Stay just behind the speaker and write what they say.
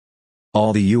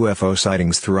All the UFO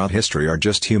sightings throughout history are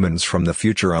just humans from the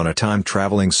future on a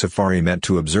time-traveling safari meant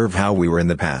to observe how we were in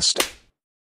the past.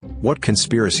 What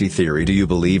conspiracy theory do you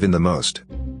believe in the most?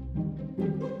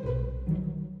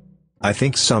 I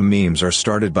think some memes are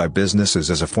started by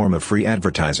businesses as a form of free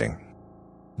advertising.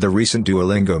 The recent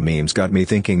Duolingo memes got me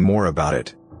thinking more about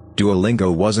it.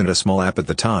 Duolingo wasn't a small app at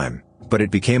the time, but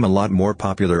it became a lot more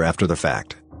popular after the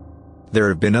fact. There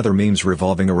have been other memes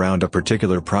revolving around a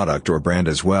particular product or brand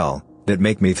as well, that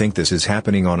make me think this is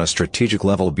happening on a strategic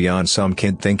level beyond some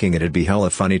kid thinking it'd be hella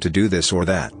funny to do this or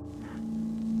that.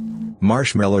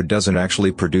 Marshmello doesn't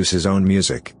actually produce his own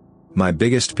music. My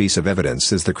biggest piece of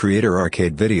evidence is the creator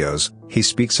Arcade Videos. He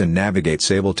speaks and navigates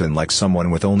Ableton like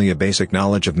someone with only a basic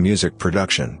knowledge of music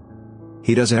production.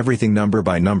 He does everything number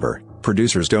by number.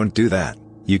 Producers don't do that.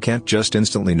 You can't just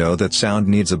instantly know that sound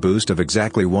needs a boost of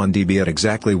exactly 1 dB at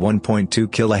exactly 1.2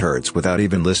 kHz without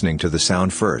even listening to the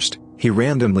sound first. He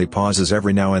randomly pauses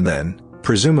every now and then,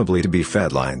 presumably to be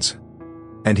fed lines.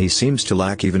 And he seems to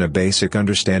lack even a basic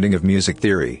understanding of music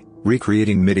theory,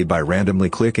 recreating MIDI by randomly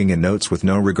clicking in notes with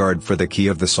no regard for the key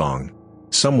of the song.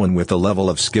 Someone with the level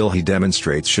of skill he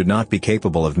demonstrates should not be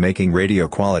capable of making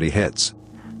radio-quality hits.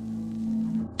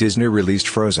 Disney released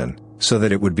Frozen, so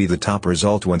that it would be the top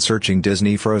result when searching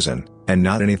Disney Frozen, and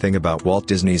not anything about Walt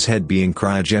Disney's head being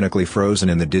cryogenically frozen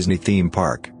in the Disney theme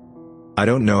park. I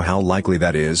don't know how likely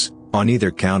that is, on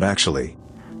either count actually.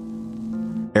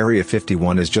 Area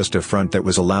 51 is just a front that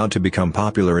was allowed to become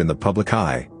popular in the public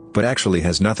eye, but actually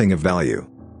has nothing of value.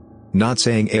 Not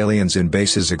saying aliens in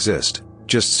bases exist,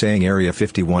 just saying Area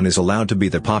 51 is allowed to be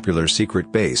the popular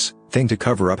secret base thing to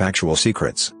cover up actual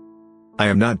secrets. I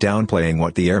am not downplaying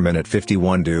what the airmen at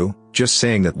 51 do, just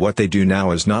saying that what they do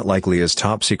now is not likely as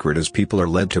top secret as people are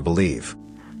led to believe.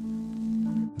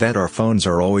 That our phones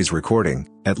are always recording,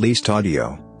 at least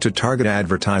audio, to target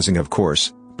advertising of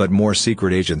course, but more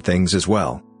secret agent things as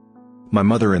well. My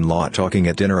mother-in-law talking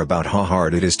at dinner about how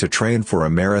hard it is to train for a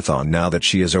marathon now that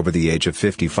she is over the age of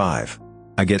 55.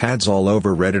 I get ads all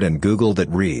over Reddit and Google that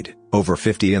read, "Over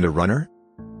 50 and a runner?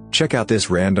 Check out this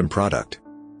random product."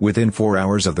 Within 4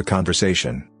 hours of the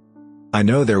conversation. I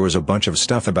know there was a bunch of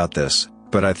stuff about this,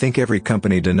 but I think every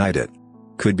company denied it.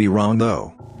 Could be wrong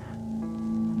though.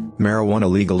 Marijuana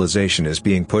legalization is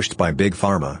being pushed by Big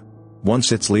Pharma.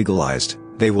 Once it's legalized,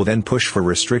 they will then push for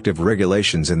restrictive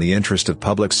regulations in the interest of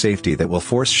public safety that will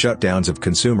force shutdowns of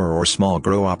consumer or small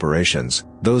grow operations.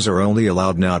 Those are only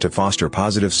allowed now to foster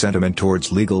positive sentiment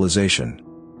towards legalization.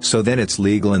 So then it's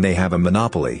legal and they have a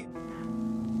monopoly.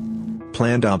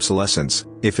 Planned obsolescence,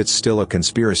 if it's still a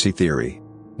conspiracy theory.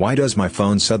 Why does my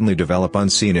phone suddenly develop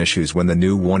unseen issues when the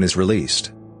new one is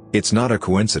released? It's not a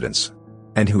coincidence.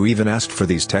 And who even asked for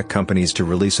these tech companies to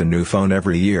release a new phone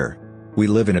every year? We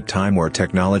live in a time where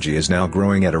technology is now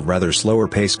growing at a rather slower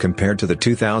pace compared to the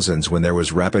 2000s when there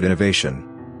was rapid innovation.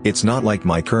 It's not like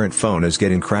my current phone is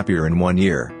getting crappier in 1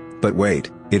 year, but wait,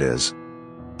 it is.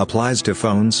 Applies to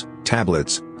phones,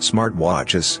 tablets,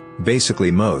 smartwatches,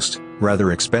 basically most,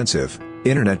 rather expensive,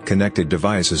 internet-connected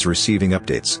devices receiving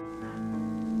updates.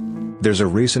 There's a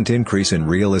recent increase in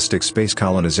realistic space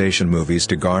colonization movies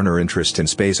to garner interest in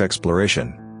space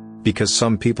exploration. Because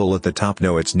some people at the top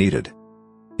know it's needed.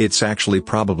 It's actually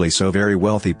probably so very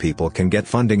wealthy people can get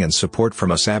funding and support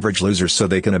from us average losers so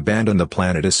they can abandon the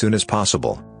planet as soon as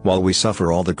possible, while we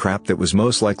suffer all the crap that was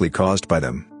most likely caused by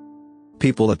them.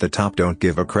 People at the top don't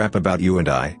give a crap about you and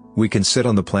I. We can sit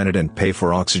on the planet and pay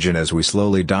for oxygen as we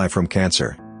slowly die from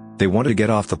cancer. They want to get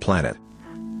off the planet.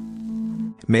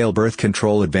 Male birth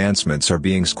control advancements are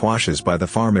being squashed by the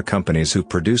pharma companies who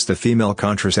produce the female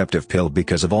contraceptive pill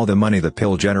because of all the money the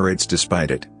pill generates despite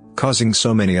it causing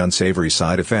so many unsavory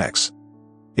side effects.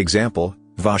 Example,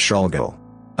 Vashalgel.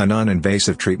 A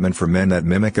non-invasive treatment for men that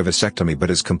mimic a vasectomy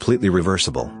but is completely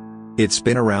reversible. It's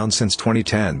been around since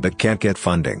 2010 but can't get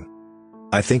funding.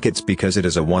 I think it's because it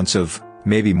is a once of,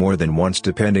 maybe more than once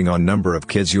depending on number of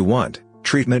kids you want,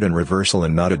 treatment and reversal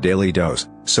and not a daily dose,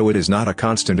 so it is not a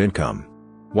constant income.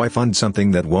 Why fund something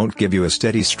that won't give you a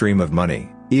steady stream of money,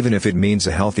 even if it means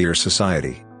a healthier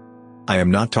society? I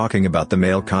am not talking about the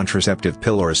male contraceptive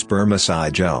pill or a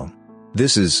spermicide gel.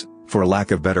 This is, for lack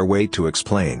of better way to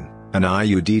explain, an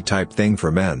IUD type thing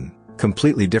for men,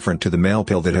 completely different to the male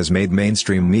pill that has made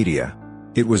mainstream media.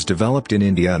 It was developed in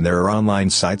India and there are online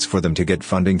sites for them to get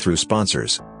funding through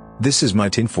sponsors. This is my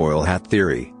tinfoil hat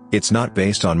theory, it's not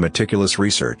based on meticulous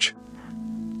research.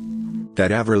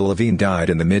 That Avril Lavigne died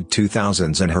in the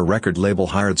mid-2000s and her record label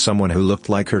hired someone who looked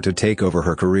like her to take over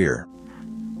her career.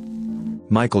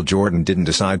 Michael Jordan didn't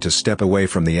decide to step away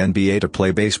from the NBA to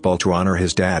play baseball to honor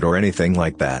his dad or anything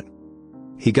like that.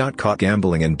 He got caught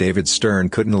gambling and David Stern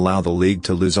couldn't allow the league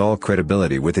to lose all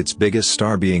credibility with its biggest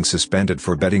star being suspended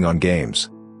for betting on games.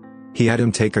 He had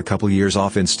him take a couple years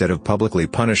off instead of publicly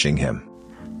punishing him.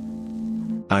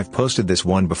 I've posted this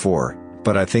one before,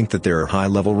 but I think that there are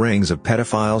high-level rings of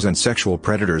pedophiles and sexual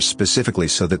predators specifically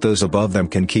so that those above them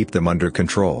can keep them under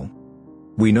control.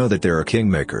 We know that there are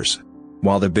kingmakers.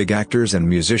 While the big actors and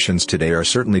musicians today are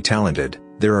certainly talented,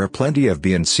 there are plenty of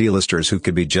B and C-listers who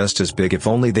could be just as big if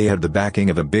only they had the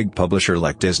backing of a big publisher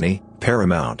like Disney,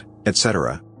 Paramount,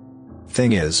 etc.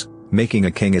 Thing is, making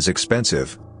a king is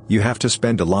expensive. You have to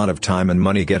spend a lot of time and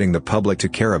money getting the public to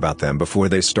care about them before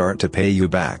they start to pay you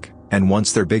back, and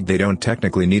once they're big they don't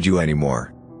technically need you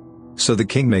anymore. So the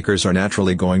kingmakers are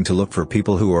naturally going to look for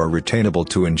people who are retainable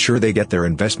to ensure they get their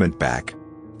investment back.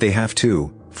 They have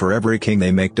to. For every king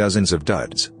they make dozens of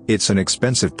duds. It's an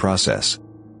expensive process.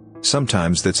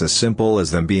 Sometimes that's as simple as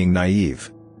them being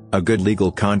naive. A good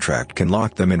legal contract can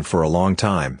lock them in for a long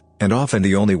time, and often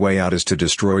the only way out is to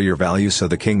destroy your value so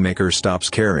the kingmaker stops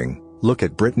caring. Look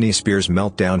at Britney Spears'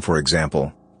 meltdown for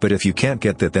example, but if you can't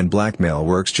get that then blackmail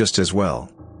works just as well.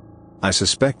 I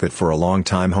suspect that for a long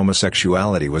time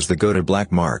homosexuality was the go-to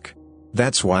black mark.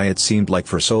 That's why it seemed like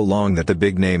for so long that the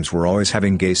big names were always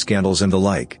having gay scandals and the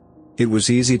like. It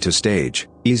was easy to stage,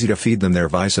 easy to feed them their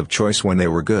vice of choice when they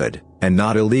were good, and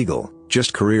not illegal,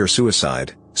 just career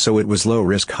suicide, so it was low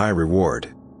risk high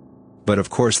reward. But of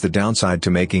course the downside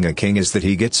to making a king is that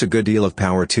he gets a good deal of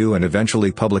power too, and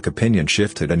eventually public opinion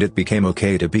shifted and it became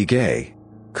okay to be gay.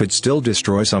 Could still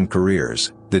destroy some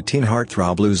careers. The teen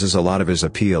heartthrob loses a lot of his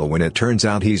appeal when it turns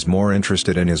out he's more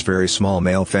interested in his very small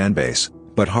male fanbase,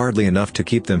 but hardly enough to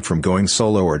keep them from going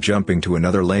solo or jumping to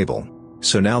another label.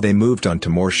 So now they moved on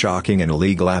to more shocking and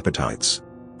illegal appetites.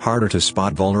 Harder to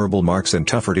spot vulnerable marks and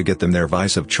tougher to get them their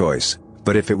vice of choice,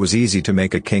 but if it was easy to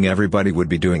make a king everybody would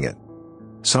be doing it.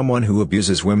 Someone who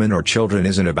abuses women or children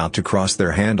isn't about to cross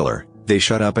their handler, they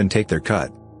shut up and take their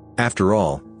cut. After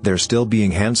all, they're still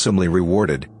being handsomely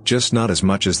rewarded, just not as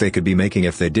much as they could be making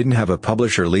if they didn't have a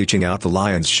publisher leeching out the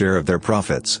lion's share of their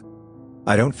profits.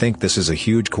 I don't think this is a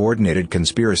huge coordinated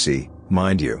conspiracy,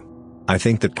 mind you. I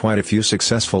think that quite a few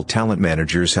successful talent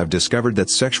managers have discovered that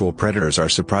sexual predators are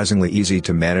surprisingly easy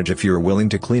to manage if you're willing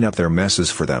to clean up their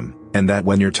messes for them, and that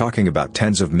when you're talking about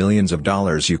tens of millions of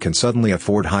dollars you can suddenly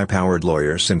afford high-powered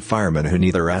lawyers and firemen who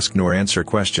neither ask nor answer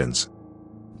questions.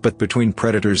 But between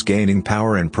predators gaining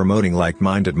power and promoting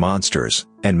like-minded monsters,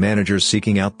 and managers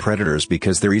seeking out predators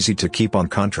because they're easy to keep on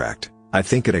contract, I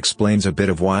think it explains a bit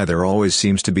of why there always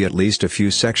seems to be at least a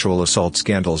few sexual assault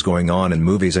scandals going on in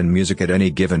movies and music at any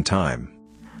given time.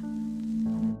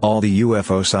 All the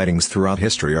UFO sightings throughout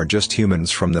history are just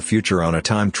humans from the future on a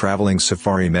time-traveling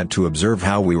safari meant to observe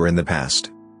how we were in the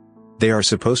past. They are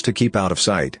supposed to keep out of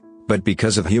sight, but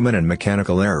because of human and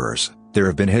mechanical errors, there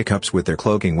have been hiccups with their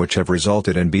cloaking which have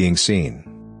resulted in being seen.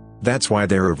 That's why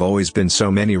there have always been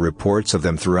so many reports of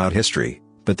them throughout history,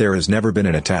 but there has never been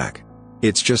an attack.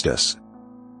 It's just us.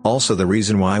 Also the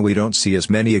reason why we don't see as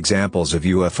many examples of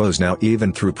UFOs now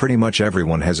even through pretty much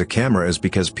everyone has a camera is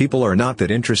because people are not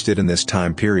that interested in this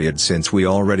time period since we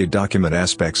already document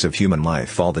aspects of human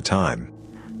life all the time.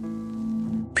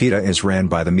 PETA is ran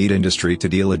by the meat industry to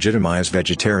delegitimize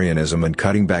vegetarianism and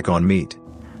cutting back on meat.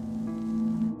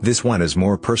 This one is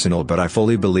more personal but I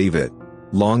fully believe it.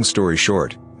 Long story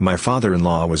short, my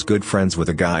father-in-law was good friends with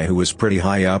a guy who was pretty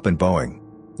high up in Boeing.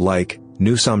 Like,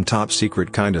 knew some top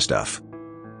secret kinda stuff.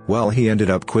 Well, he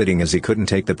ended up quitting as he couldn't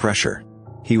take the pressure.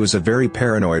 He was a very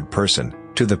paranoid person,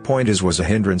 to the point it was a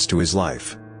hindrance to his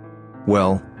life.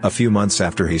 Well, a few months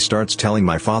after he starts telling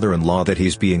my father-in-law that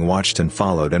he's being watched and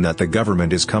followed and that the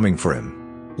government is coming for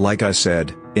him. Like I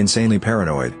said, insanely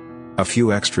paranoid. A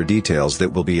few extra details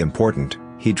that will be important: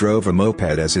 he drove a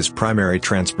moped as his primary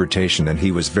transportation and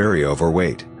he was very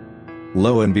overweight.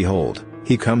 Lo and behold,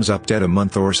 he comes up dead a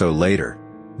month or so later.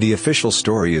 The official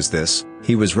story is this: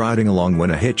 he was riding along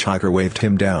when a hitchhiker waved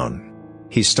him down.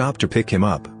 He stopped to pick him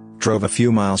up, drove a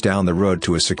few miles down the road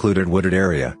to a secluded wooded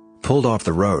area, pulled off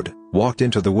the road, walked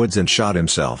into the woods and shot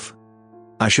himself.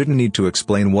 I shouldn't need to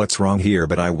explain what's wrong here,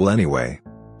 but I will anyway.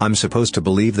 I'm supposed to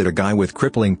believe that a guy with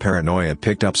crippling paranoia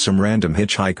picked up some random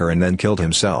hitchhiker and then killed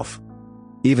himself.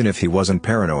 Even if he wasn't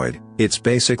paranoid, it's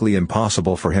basically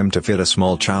impossible for him to fit a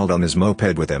small child on his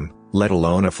moped with him, let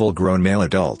alone a full-grown male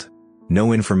adult.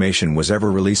 No information was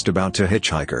ever released about the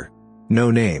hitchhiker.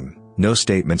 No name, no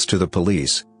statements to the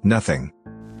police, nothing.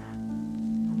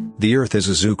 The Earth is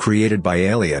a zoo created by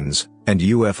aliens, and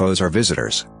UFOs are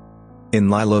visitors. In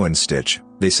Lilo and Stitch,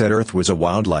 they said Earth was a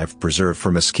wildlife preserve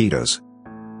for mosquitoes.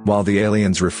 While the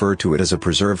aliens refer to it as a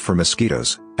preserve for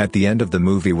mosquitoes, at the end of the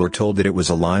movie we're told that it was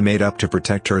a lie made up to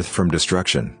protect Earth from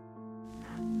destruction.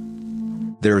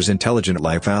 There is intelligent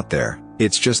life out there,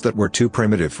 it's just that we're too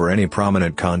primitive for any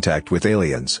prominent contact with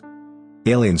aliens.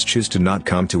 Aliens choose to not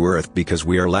come to Earth because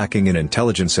we are lacking in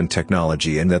intelligence and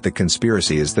technology, and that the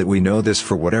conspiracy is that we know this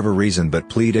for whatever reason but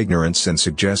plead ignorance in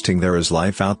suggesting there is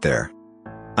life out there.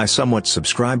 I somewhat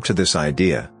subscribe to this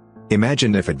idea.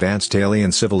 Imagine if advanced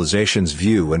alien civilizations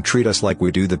view and treat us like we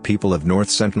do the people of North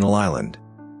Sentinel Island.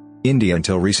 India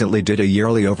until recently did a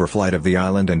yearly overflight of the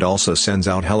island and also sends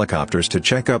out helicopters to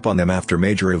check up on them after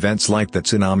major events like the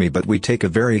tsunami, but we take a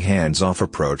very hands-off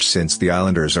approach since the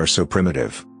islanders are so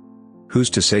primitive. Who's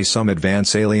to say some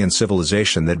advanced alien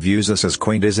civilization that views us as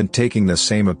quaint isn't taking the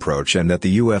same approach, and that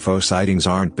the UFO sightings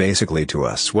aren't basically to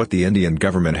us what the Indian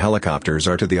government helicopters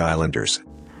are to the islanders?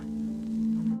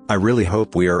 I really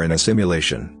hope we are in a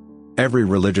simulation. Every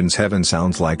religion's heaven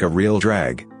sounds like a real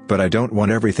drag, but I don't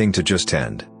want everything to just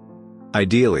end.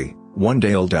 Ideally, one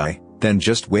day I'll die, then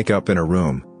just wake up in a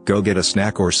room, go get a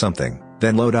snack or something,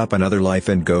 then load up another life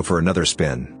and go for another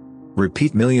spin.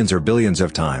 Repeat millions or billions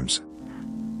of times.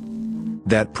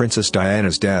 That Princess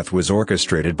Diana's death was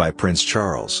orchestrated by Prince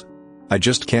Charles. I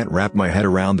just can't wrap my head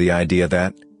around the idea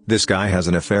that this guy has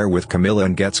an affair with Camilla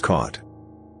and gets caught.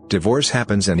 Divorce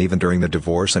happens, and even during the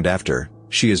divorce and after,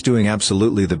 she is doing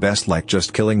absolutely the best, like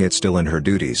just killing it, still in her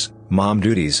duties, mom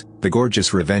duties, the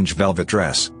gorgeous revenge velvet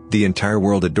dress, the entire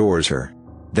world adores her.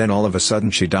 Then all of a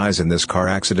sudden she dies in this car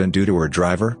accident due to her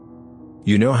driver?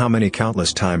 You know how many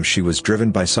countless times she was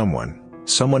driven by someone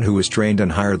who was trained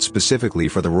and hired specifically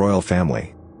for the royal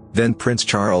family. Then Prince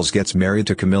Charles gets married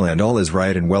to Camilla and all is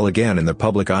right and well again in the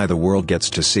public eye the world gets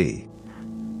to see.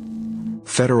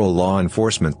 Federal law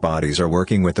enforcement bodies are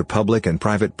working with the public and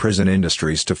private prison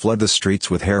industries to flood the streets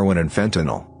with heroin and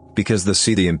fentanyl, because they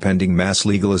see the impending mass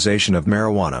legalization of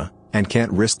marijuana, and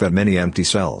can't risk that many empty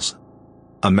cells.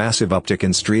 A massive uptick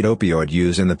in street opioid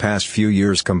use in the past few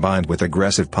years, combined with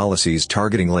aggressive policies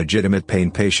targeting legitimate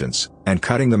pain patients, and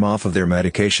cutting them off of their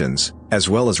medications, as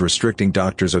well as restricting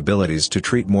doctors' abilities to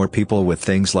treat more people with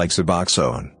things like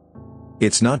Suboxone.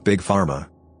 It's not Big Pharma.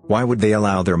 Why would they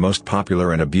allow their most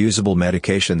popular and abusable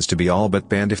medications to be all but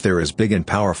banned if they're as big and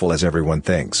powerful as everyone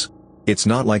thinks? It's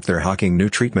not like they're hawking new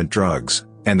treatment drugs,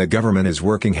 and the government is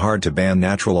working hard to ban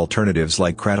natural alternatives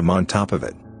like kratom on top of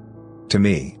it. To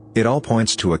me, it all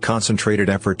points to a concentrated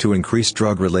effort to increase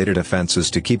drug-related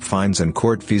offenses to keep fines and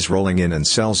court fees rolling in and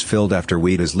cells filled after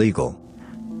weed is legal.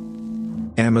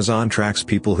 Amazon tracks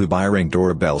people who buy Ring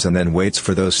doorbells and then waits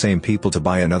for those same people to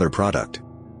buy another product.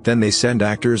 Then they send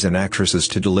actors and actresses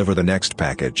to deliver the next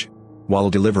package. While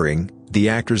delivering, the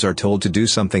actors are told to do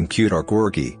something cute or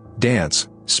quirky, dance,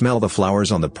 smell the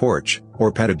flowers on the porch,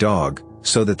 or pet a dog,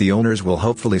 so that the owners will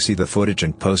hopefully see the footage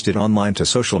and post it online to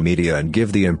social media and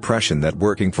give the impression that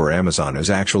working for Amazon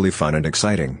is actually fun and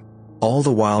exciting. All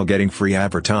the while getting free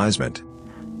advertisement.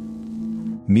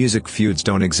 Music feuds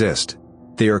don't exist.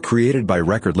 They are created by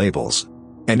record labels.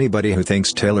 Anybody who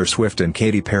thinks Taylor Swift and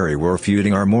Katy Perry were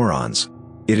feuding are morons.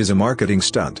 It is a marketing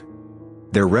stunt.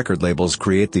 Their record labels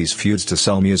create these feuds to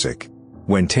sell music.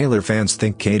 When Taylor fans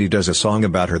think Katy does a song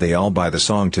about her, they all buy the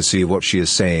song to see what she is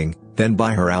saying, then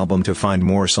buy her album to find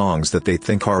more songs that they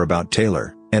think are about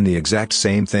Taylor, and the exact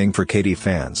same thing for Katy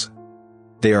fans.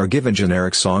 They are given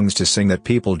generic songs to sing that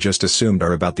people just assumed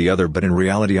are about the other but in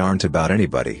reality aren't about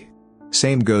anybody.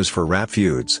 Same goes for rap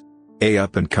feuds. A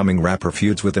up-and-coming rapper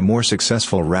feuds with a more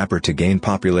successful rapper to gain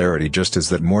popularity, just as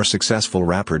that more successful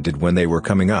rapper did when they were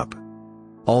coming up.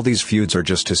 All these feuds are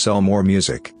just to sell more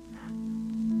music.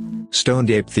 Stoned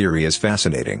ape theory is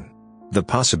fascinating. The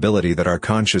possibility that our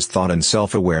conscious thought and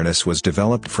self-awareness was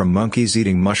developed from monkeys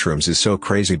eating mushrooms is so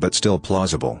crazy but still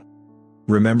plausible.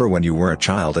 Remember when you were a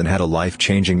child and had a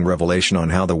life-changing revelation on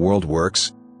how the world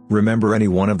works? Remember any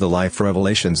one of the life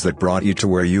revelations that brought you to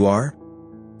where you are?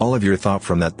 All of your thought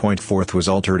from that point forth was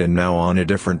altered and now on a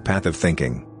different path of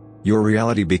thinking. Your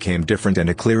reality became different and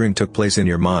a clearing took place in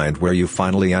your mind where you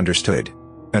finally understood.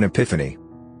 An epiphany.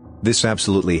 This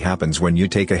absolutely happens when you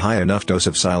take a high enough dose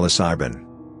of psilocybin.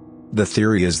 The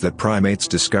theory is that primates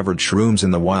discovered shrooms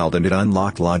in the wild and it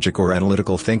unlocked logic or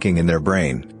analytical thinking in their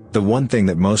brain, the one thing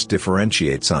that most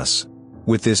differentiates us.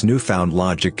 With this newfound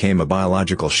logic came a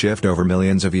biological shift over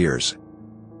millions of years.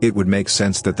 It would make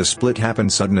sense that the split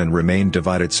happened sudden and remained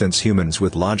divided, since humans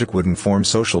with logic wouldn't form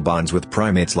social bonds with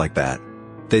primates like that.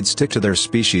 They'd stick to their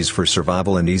species for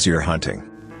survival and easier hunting.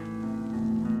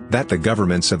 That the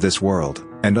governments of this world,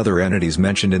 and other entities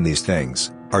mentioned in these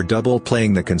things, are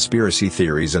double-playing the conspiracy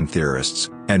theories and theorists,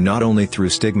 and not only through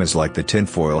stigmas like the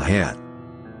tinfoil hat.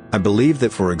 I believe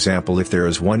that, for example, if there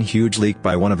is one huge leak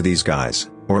by one of these guys,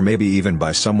 or maybe even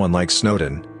by someone like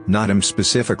Snowden, not him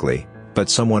specifically, but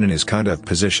someone in his kind of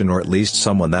position, or at least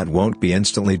someone that won't be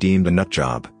instantly deemed a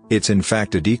nutjob, it's in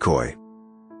fact a decoy.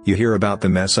 You hear about the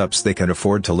mess-ups they can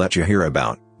afford to let you hear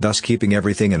about, thus keeping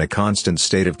everything in a constant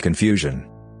state of confusion.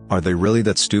 Are they really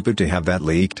that stupid to have that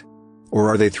leaked? Or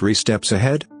are they 3 steps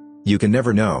ahead? You can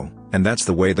never know, and that's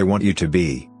the way they want you to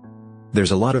be.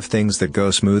 There's a lot of things that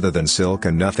go smoother than silk,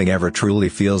 and nothing ever truly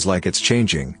feels like it's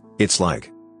changing. It's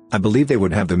like, I believe they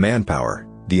would have the manpower,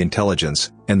 the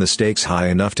intelligence, and the stakes high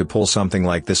enough to pull something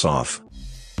like this off.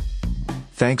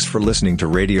 Thanks for listening to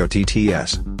Radio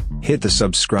TTS. Hit the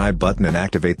subscribe button and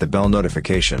activate the bell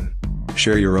notification.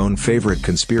 Share your own favorite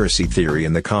conspiracy theory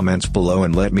in the comments below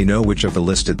and let me know which of the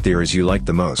listed theories you like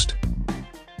the most.